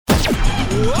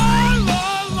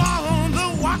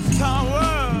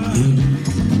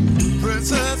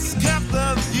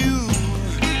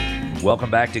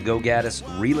Welcome back to Go Gaddis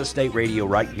Real Estate Radio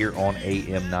right here on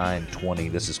AM 920.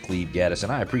 This is Cleve Gaddis,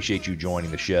 and I appreciate you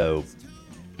joining the show.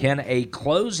 Can a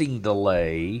closing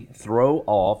delay throw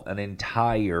off an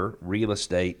entire real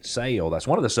estate sale? That's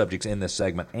one of the subjects in this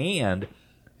segment. And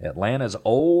Atlanta's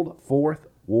old Fourth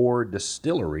Ward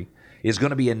Distillery is going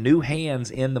to be in new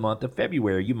hands in the month of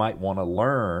February. You might want to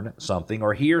learn something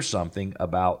or hear something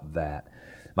about that.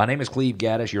 My name is Cleve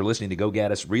Gaddis. You're listening to Go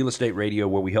Gaddis Real Estate Radio,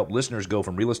 where we help listeners go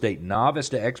from real estate novice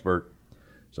to expert,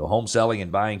 so home selling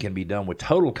and buying can be done with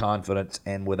total confidence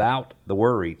and without the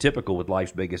worry, typical with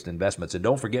life's biggest investments. And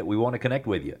don't forget, we want to connect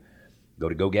with you. Go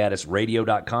to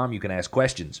GoGaddisRadio.com. You can ask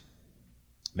questions,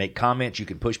 make comments, you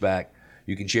can push back,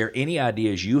 you can share any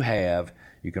ideas you have,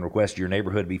 you can request your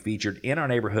neighborhood be featured in our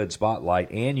Neighborhood Spotlight,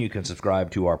 and you can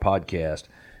subscribe to our podcast.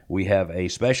 We have a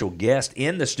special guest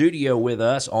in the studio with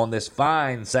us on this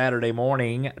fine Saturday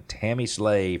morning, Tammy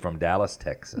Slay from Dallas,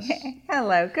 Texas.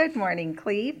 Hello. Good morning,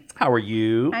 Cleve. How are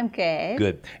you? I'm good.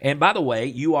 Good. And by the way,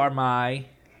 you are my...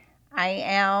 I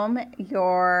am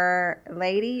your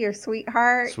lady, your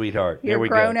sweetheart. Sweetheart. Your There we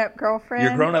go. grown-up girlfriend.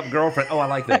 Your grown-up girlfriend. Oh, I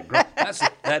like that.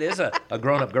 That is a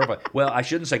grown-up girlfriend. Well, I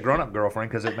shouldn't say grown-up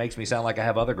girlfriend because it makes me sound like I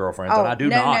have other girlfriends, and I do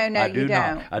not. No, I do you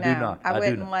not. don't. I do not. I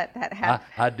wouldn't let that happen.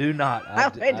 I do not.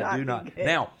 I do not.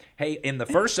 Now, hey, in the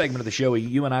first segment of the show,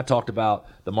 you and I talked about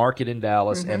the market in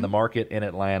Dallas and the market in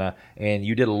Atlanta, and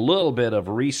you did a little bit of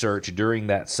research during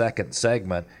that second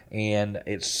segment, and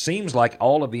it seems like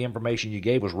all of the information you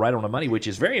gave was right on the money, which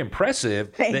is very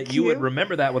impressive. Thank you you. would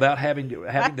remember that without having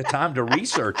the time to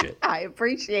research it. I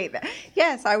appreciate that.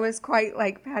 Yes, I was quite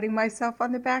like patting myself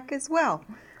on the back as well.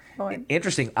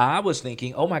 Interesting. I was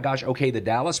thinking, oh my gosh, okay, the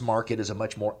Dallas market is a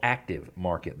much more active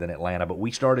market than Atlanta, but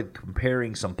we started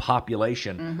comparing some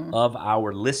population of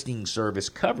our listing service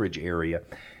coverage area,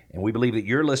 and we believe that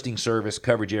your listing service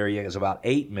coverage area is about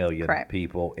 8 million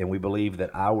people, and we believe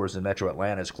that ours in Metro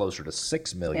Atlanta is closer to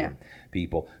 6 million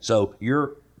people. So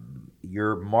your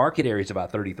market area is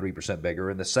about 33% bigger,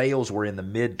 and the sales were in the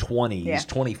mid-20s,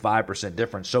 25%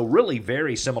 difference. So really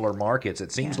very similar markets.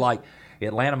 It seems like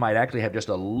Atlanta might actually have just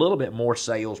a little bit more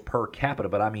sales per capita,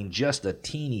 but I mean just a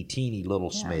teeny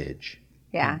little smidge.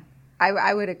 Yeah,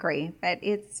 I would agree. But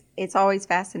it's always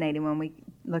fascinating when we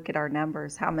look at our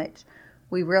numbers, how much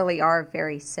we really are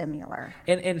very similar.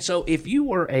 And so if you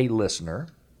were a listener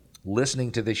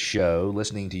listening to this show,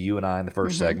 listening to you and I in the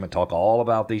first segment talk all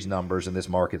about these numbers and this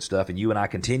market stuff, and you and I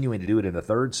continuing to do it in the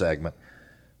third segment,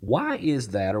 why is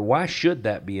that, or why should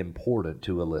that be important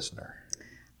to a listener?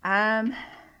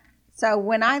 So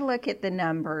when I look at the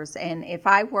numbers, and if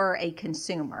I were a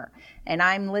consumer and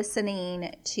I'm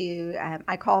listening to,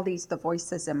 I call these the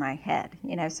voices in my head,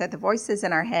 so the voices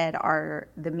in our head are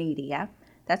the media.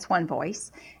 That's one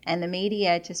voice. And the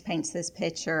media just paints this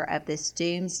picture of this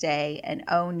doomsday and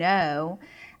oh no,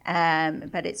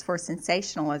 but it's for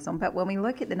sensationalism. But when we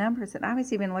look at the numbers, and I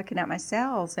was even looking at my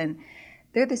sales, and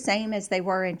they're the same as they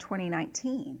were in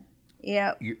 2019.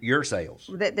 Your sales.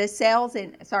 The sales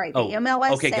in, the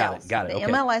MLS sales. Got it. The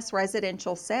MLS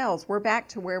residential sales, we're back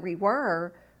to where we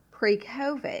were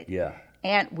pre-COVID. Yeah.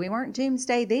 And we weren't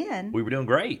doomsday then. We were doing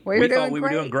great. We thought we were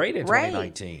doing great in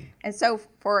 2019. And so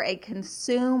for a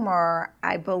consumer,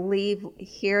 I believe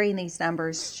hearing these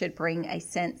numbers should bring a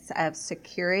sense of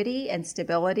security and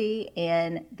stability,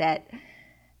 and that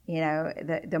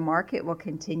the market will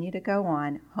continue to go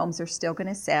on. Homes are still going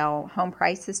to sell. Home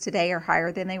prices today are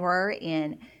higher than they were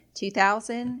in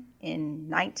 2000, in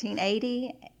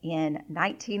 1980, in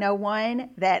 1901,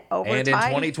 that over time. And in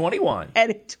 2021.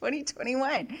 And in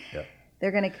 2021. Yep.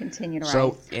 They're going to continue to rise.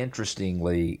 So,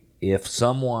 interestingly, if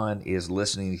someone is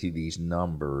listening to these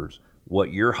numbers,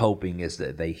 what you're hoping is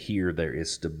that they hear there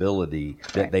is stability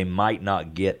that they might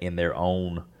not get in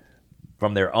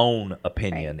from their own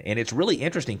opinion. Right. And it's really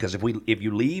interesting because if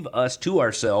you leave us to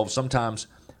ourselves, sometimes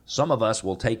some of us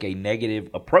will take a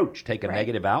negative approach, take a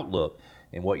negative outlook.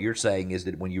 And what you're saying is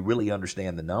that when you really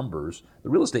understand the numbers, the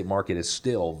real estate market is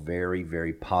still very,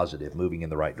 very positive, moving in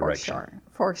the right direction.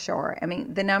 For sure. I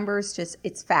mean, the numbers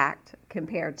it's fact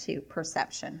compared to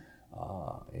perception.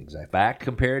 Exactly. Fact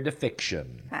compared to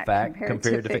fiction. Fact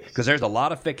compared to fiction. Because there's a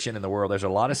lot of fiction in the world. There's a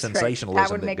lot of sensationalism that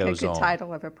goes on. That would make a good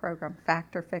title of a program,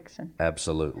 Fact or Fiction.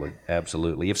 Absolutely.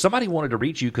 If somebody wanted to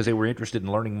reach you because they were interested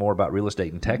in learning more about real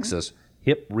estate in Texas,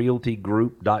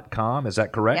 hiprealtygroup.com, is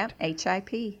that correct? Yep,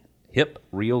 HIP.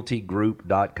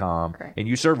 HipRealtyGroup.com. Correct. And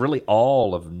you serve really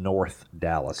all of North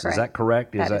Dallas. Correct. Is that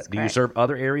correct? That is Do you correct. serve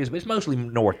other areas? But it's mostly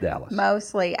North Dallas.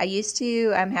 Mostly. I used to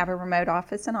have a remote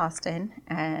office in Austin.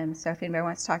 So if anybody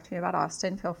wants to talk to me about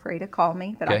Austin, feel free to call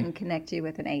me. But I Okay. can connect you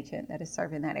with an agent that is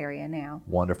serving that area now.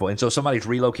 Wonderful. And so somebody's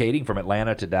relocating from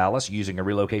Atlanta to Dallas using a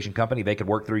relocation company. They could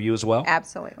work through you as well?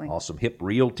 Absolutely. Awesome.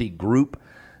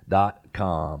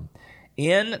 HipRealtyGroup.com.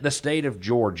 In the state of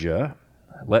Georgia,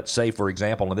 let's say, for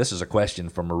example, and this is a question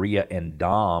from Maria and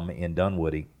Dom in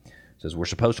Dunwoody. It says, we're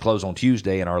supposed to close on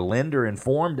Tuesday, and our lender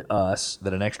informed us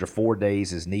that an extra 4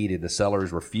 days is needed. The seller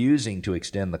is refusing to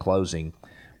extend the closing.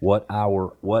 What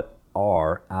are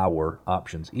our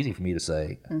options? Easy for me to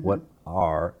say. What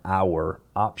are our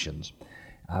options?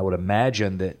 I would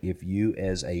imagine that if you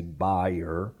as a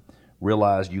buyer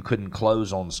realized you couldn't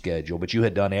close on schedule, but you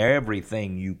had done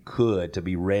everything you could to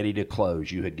be ready to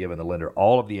close. You had given the lender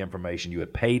all of the information. You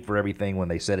had paid for everything when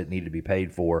they said it needed to be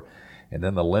paid for. And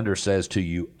then the lender says to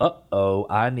you,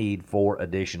 I need 4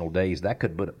 additional days. That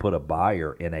could put a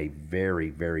buyer in a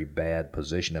very, very bad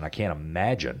position. And I can't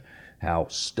imagine how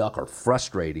stuck or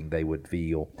frustrated they would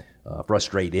feel if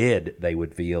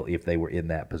they were in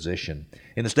that position.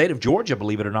 In the state of Georgia,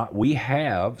 believe it or not, we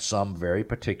have some very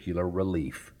particular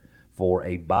relief for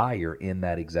a buyer in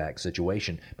that exact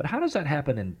situation. But how does that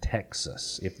happen in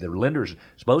Texas? If the lender's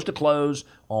supposed to close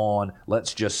on,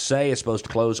 let's just say it's supposed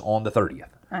to close on the 30th,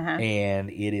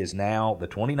 and it is now the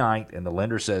 29th, and the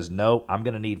lender says, no, I'm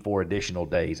going to need 4 additional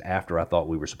days after I thought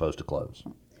we were supposed to close.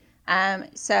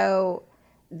 So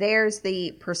there's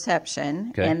the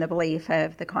perception and the belief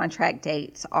of the contract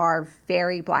dates are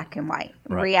very black and white.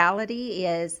 Right. Reality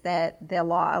is that the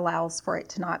law allows for it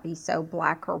to not be so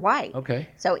black or white. Okay.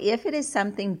 So if it is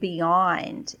something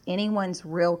beyond anyone's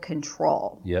real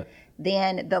control,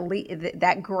 then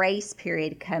that grace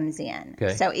period comes in.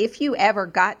 Okay. So if you ever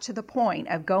got to the point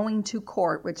of going to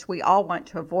court, which we all want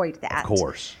to avoid that. Of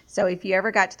course. So if you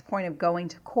ever got to the point of going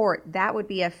to court, that would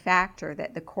be a factor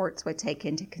that the courts would take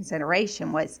into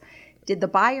consideration was, did the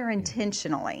buyer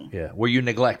intentionally? Yeah. Were you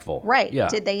neglectful? Right. Yeah.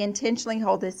 Did they intentionally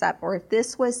hold this up? Or if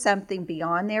this was something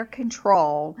beyond their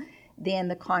control, then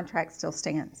the contract still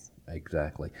stands.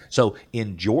 Exactly. So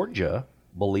in Georgia,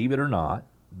 believe it or not,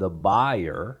 the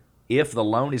buyer, if the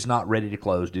loan is not ready to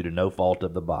close due to no fault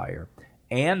of the buyer,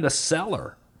 and the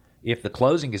seller, if the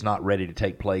closing is not ready to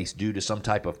take place due to some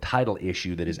type of title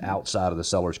issue that is outside of the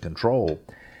seller's control,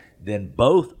 then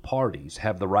both parties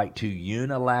have the right to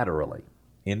unilaterally,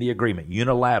 in the agreement,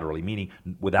 meaning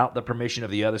without the permission of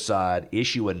the other side,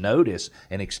 issue a notice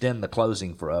and extend the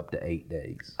closing for up to 8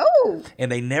 days. Oh!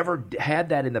 And they never had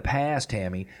that in the past,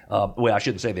 Tammy. Well, I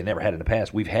shouldn't say they never had it in the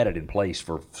past. We've had it in place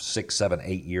for 6, 7,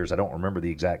 8 years. I don't remember the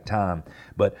exact time.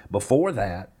 But before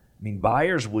that, I mean,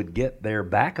 buyers would get their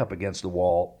back up against the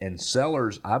wall, and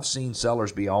sellers, I've seen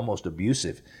sellers be almost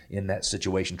abusive in that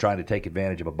situation, trying to take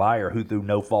advantage of a buyer who, through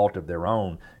no fault of their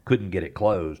own, couldn't get it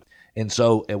closed. And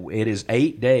so it is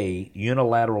 8-day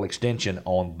unilateral extension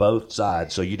on both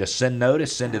sides. So you just send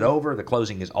notice, send it over. The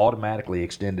closing is automatically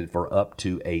extended for up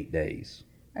to 8 days.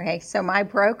 Okay, so my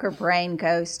broker brain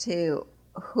goes to,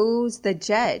 who's the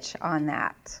judge on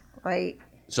that? Like,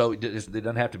 So it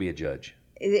doesn't have to be a judge.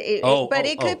 But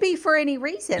it could be for any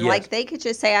reason. Yes. Like they could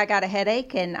just say, I got a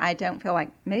headache and I don't feel like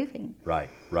moving. Right.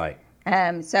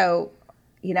 So,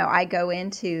 I go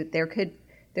into, there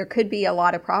could be a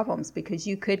lot of problems because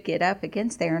you could get up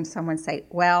against there and someone say,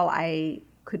 well, I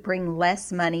could bring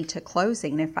less money to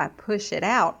closing if I push it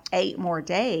out 8 more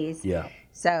days. Yeah.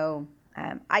 So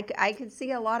I could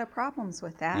see a lot of problems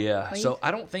with that. Yeah, so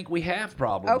I don't think we have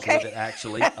problems with it,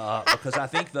 actually, because I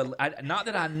think not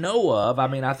that I know of. I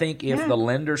mean, I think if the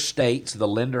lender states the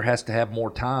lender has to have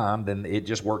more time, then it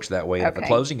just works that way. If the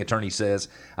closing attorney says,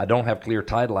 I don't have clear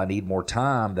title, I need more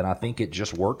time, then I think it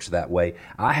just works that way.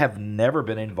 I have never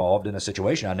been involved in a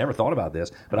situation, I never thought about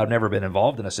this, but I've never been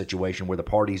involved in a situation where the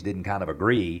parties didn't kind of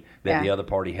agree that the other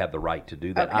party had the right to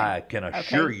do that. Okay. I can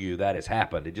assure you that has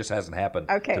happened. It just hasn't happened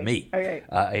to me. Okay.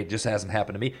 It just hasn't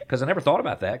happened to me because I never thought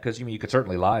about that because you could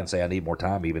certainly lie and say I need more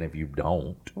time even if you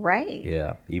don't. Right.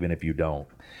 Yeah, even if you don't.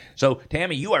 So,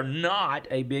 Tammy, you are not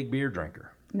a big beer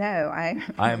drinker. No, I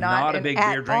am not a big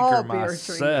beer drinker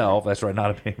myself. That's right,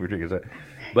 not a big beer drinker.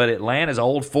 But Atlanta's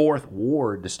Old Fourth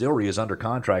Ward Distillery is under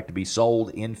contract to be sold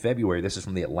in February. This is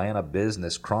from the Atlanta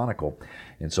Business Chronicle.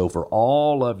 And so for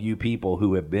all of you people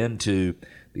who have been to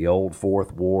the Old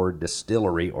Fourth Ward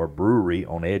Distillery or Brewery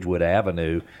on Edgewood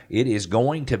Avenue, it is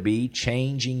going to be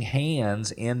changing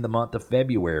hands in the month of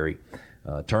February.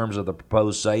 Terms of the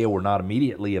proposed sale were not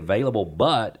immediately available,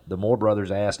 but the Moore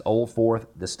brothers asked Old Fourth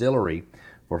Distillery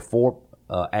for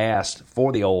asked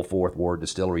for the Old Fourth Ward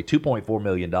Distillery $2.4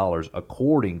 million,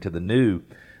 according to the new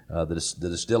the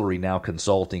distillery now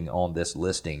consulting on this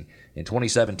listing. In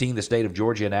 2017, the state of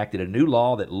Georgia enacted a new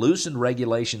law that loosened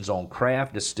regulations on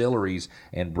craft distilleries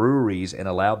and breweries and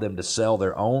allowed them to sell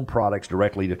their own products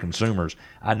directly to consumers.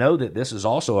 I know that this is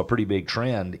also a pretty big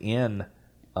trend in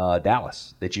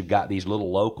Dallas, that you've got these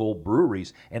little local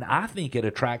breweries, and I think it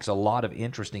attracts a lot of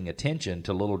interesting attention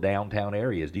to little downtown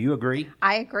areas. Do you agree?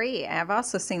 I agree. I've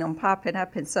also seen them popping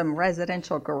up in some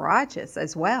residential garages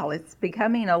as well. It's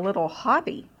becoming a little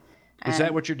hobby. Is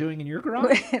that what you're doing in your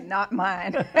garage? Not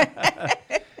mine.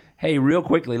 Hey, real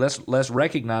quickly, let's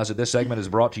recognize that this segment is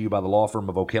brought to you by the law firm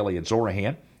of O'Kelly and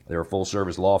Sorahan. They're a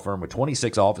full-service law firm with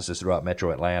 26 offices throughout Metro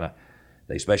Atlanta.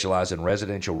 They specialize in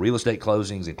residential real estate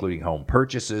closings, including home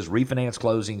purchases, refinance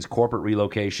closings, corporate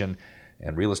relocation,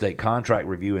 and real estate contract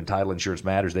review and title insurance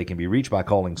matters. They can be reached by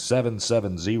calling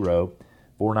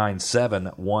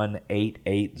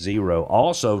 770-497-1880.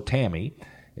 Also, Tammy,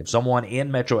 if someone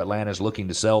in Metro Atlanta is looking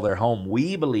to sell their home,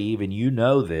 we believe, and you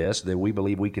know this, that we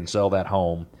believe we can sell that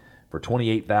home for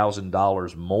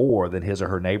 $28,000 more than his or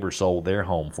her neighbor sold their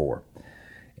home for.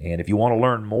 And if you want to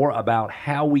learn more about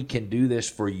how we can do this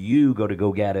for you, go to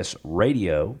Go Gaddis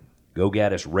Radio,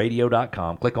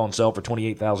 GoGaddisRadio.com. Click on sell for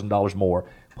 $28,000 more.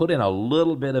 Put in a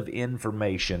little bit of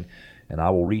information, and I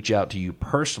will reach out to you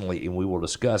personally, and we will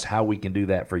discuss how we can do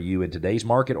that for you in today's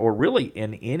market or really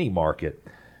in any market.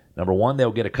 Number one,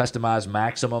 they'll get a customized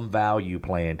maximum value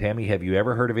plan. Tammy, have you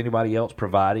ever heard of anybody else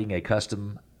providing a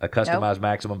customized Nope.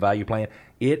 maximum value plan?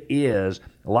 It is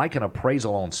like an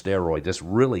appraisal on steroids. It's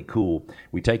really cool.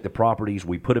 We take the properties,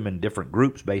 we put them in different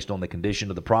groups based on the condition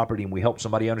of the property, and we help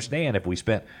somebody understand if we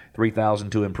spent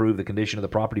 $3,000 to improve the condition of the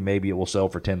property, maybe it will sell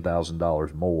for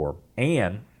 $10,000 more.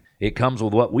 And it comes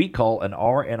with what we call an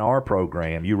R&R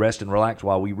program. You rest and relax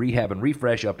while we rehab and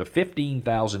refresh up to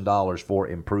 $15,000 for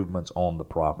improvements on the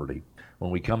property. When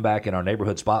we come back in our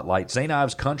neighborhood spotlight, St.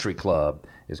 Ives Country Club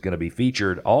is going to be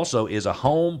featured. Also, is a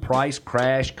home price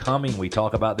crash coming? We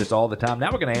talk about this all the time.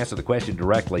 Now we're going to answer the question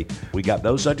directly. We got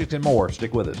those subjects and more.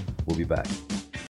 Stick with us. We'll be back.